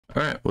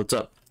Alright, what's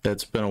up?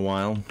 It's been a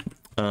while.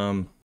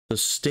 The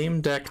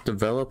Steam Deck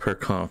Developer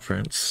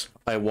Conference,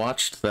 I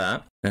watched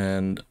that,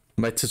 and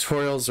my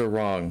tutorials are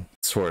wrong,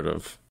 sort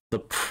of. The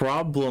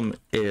problem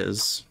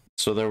is,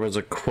 so there was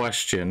a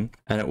question,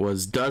 and it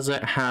was, does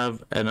it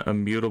have an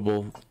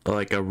immutable,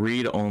 like a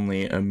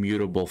read-only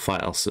immutable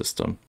file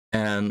system?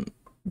 And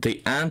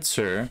the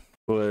answer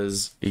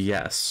was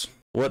yes.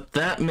 What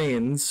that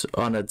means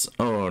on its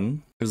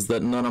own is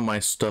that none of my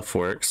stuff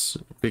works,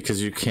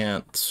 because you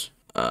can't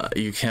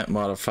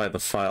modify the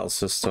file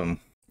system.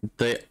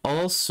 They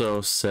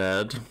also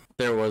said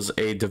there was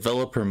a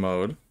developer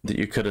mode that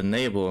you could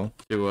enable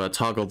to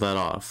toggle that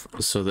off,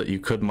 so that you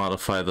could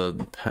modify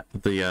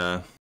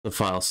the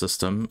file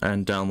system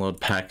and download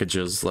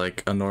packages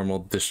like a normal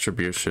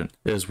distribution,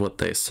 is what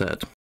they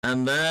said.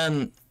 And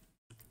then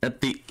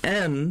at the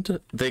end,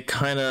 they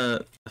kind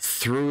of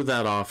threw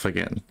that off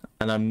again,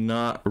 and I'm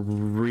not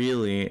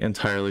really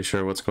entirely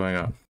sure what's going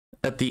on.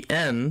 At the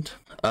end,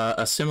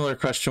 a similar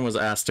question was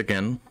asked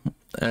again,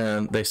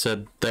 and they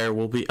said there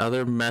will be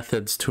other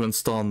methods to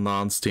install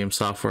non-Steam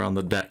software on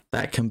the deck.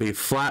 That can be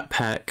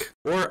Flatpak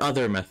or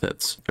other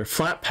methods. Or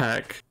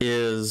Flatpak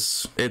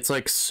it's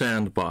like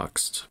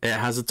sandboxed. It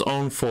has its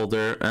own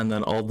folder, and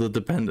then all the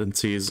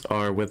dependencies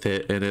are with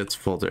it in its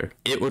folder.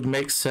 It would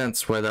make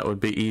sense why that would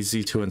be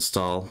easy to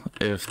install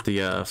if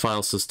the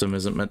file system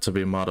isn't meant to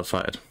be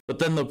modified. But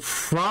then the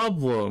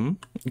problem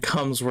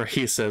comes where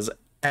he says,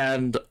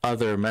 and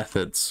other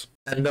methods.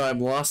 And now I'm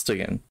lost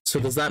again. So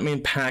does that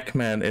mean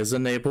Pac-Man is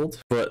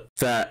enabled, but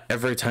that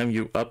every time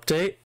you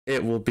update,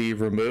 it will be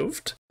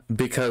removed?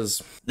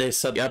 Because they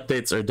said the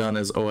updates are done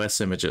as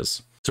OS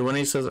images. So when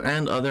he says,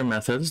 and other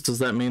methods, does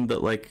that mean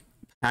that, like,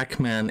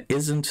 Pac-Man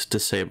isn't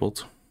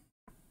disabled?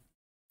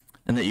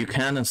 And that you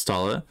can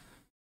install it,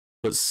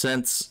 but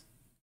since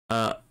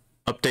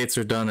updates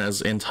are done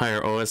as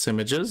entire OS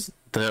images,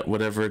 that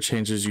whatever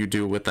changes you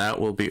do with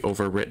that will be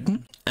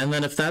overwritten? And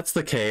then if that's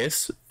the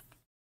case,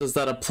 does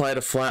that apply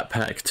to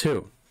Flatpak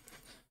too?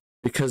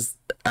 Because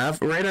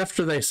right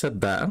after they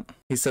said that,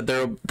 he said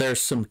there's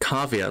some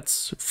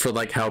caveats for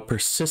like how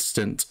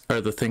persistent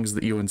are the things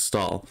that you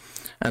install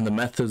and the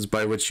methods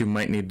by which you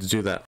might need to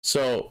do that.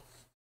 So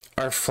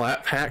are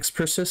Flatpaks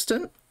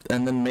persistent?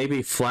 And then maybe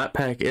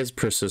Flatpak is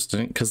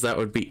persistent, because that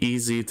would be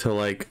easy to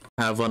like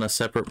have on a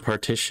separate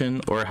partition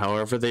or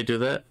however they do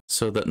that,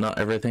 so that not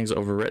everything's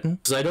overwritten.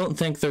 Because I don't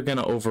think they're going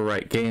to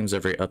overwrite games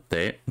every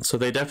update, so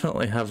they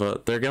definitely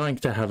they're going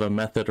to have a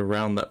method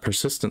around that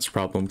persistence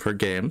problem for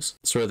games.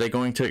 So are they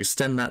going to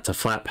extend that to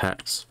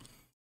Flatpaks,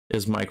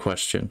 is my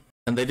question.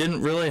 And they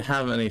didn't really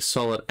have any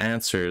solid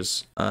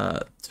answers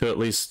to at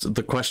least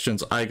the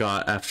questions I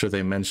got after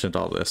they mentioned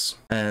all this.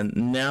 And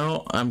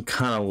now I'm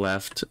kind of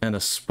left in a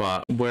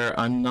spot where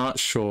I'm not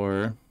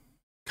sure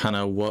kind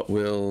of what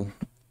will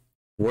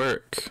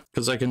work.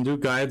 Because I can do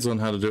guides on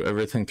how to do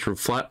everything through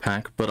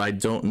Flatpak, but I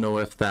don't know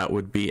if that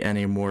would be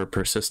any more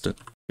persistent.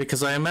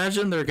 Because I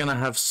imagine they're going to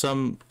have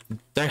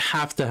they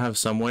have to have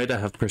some way to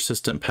have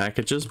persistent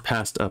packages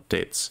past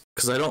updates.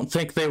 Because I don't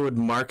think they would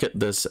market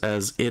this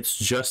as it's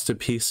just a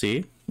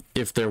PC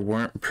if there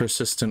weren't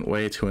persistent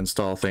way to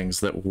install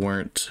things that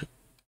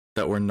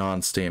were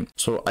non-Steam.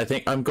 So I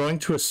think I'm going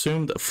to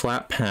assume that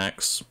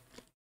Flatpaks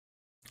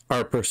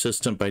are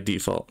persistent by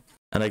default.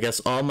 And I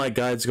guess all my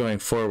guides going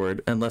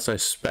forward, unless I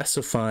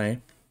specify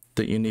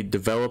that you need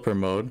developer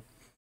mode,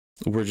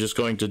 we're just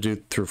going to do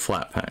through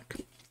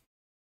Flatpak.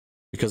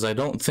 Because I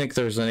don't think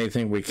there's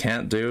anything we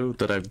can't do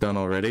that I've done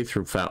already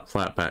through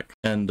Flatpak.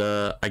 And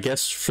I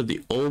guess for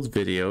the old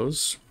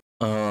videos,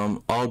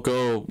 I'll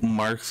go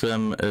mark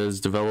them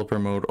as developer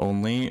mode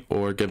only,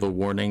 or give a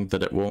warning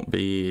that it won't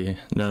be,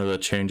 none of the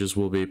changes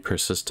will be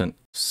persistent.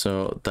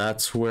 So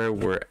that's where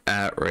we're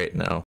at right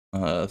now.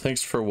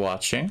 Thanks for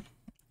watching.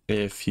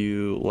 If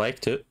you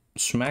liked it,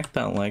 smack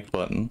that like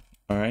button.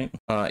 Alright,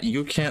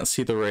 you can't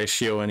see the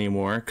ratio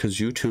anymore because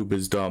YouTube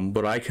is dumb,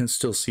 but I can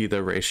still see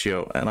the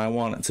ratio, and I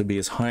want it to be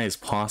as high as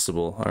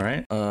possible,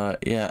 alright?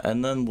 Yeah,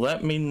 and then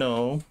let me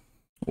know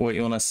what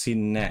you want to see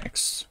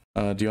next.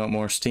 Do you want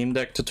more Steam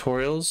Deck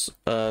tutorials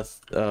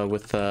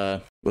with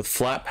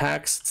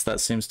Flatpaks?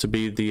 That seems to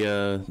be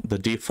the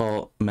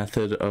default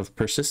method of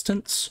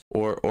persistence,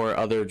 or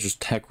other just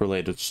tech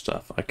related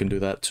stuff. I can do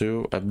that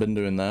too. I've been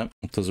doing that.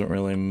 It doesn't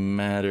really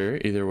matter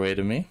either way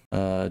to me.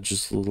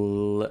 Just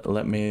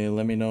let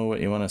me know what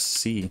you want to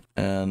see,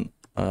 and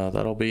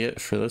that'll be it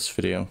for this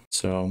video.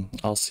 So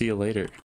I'll see you later.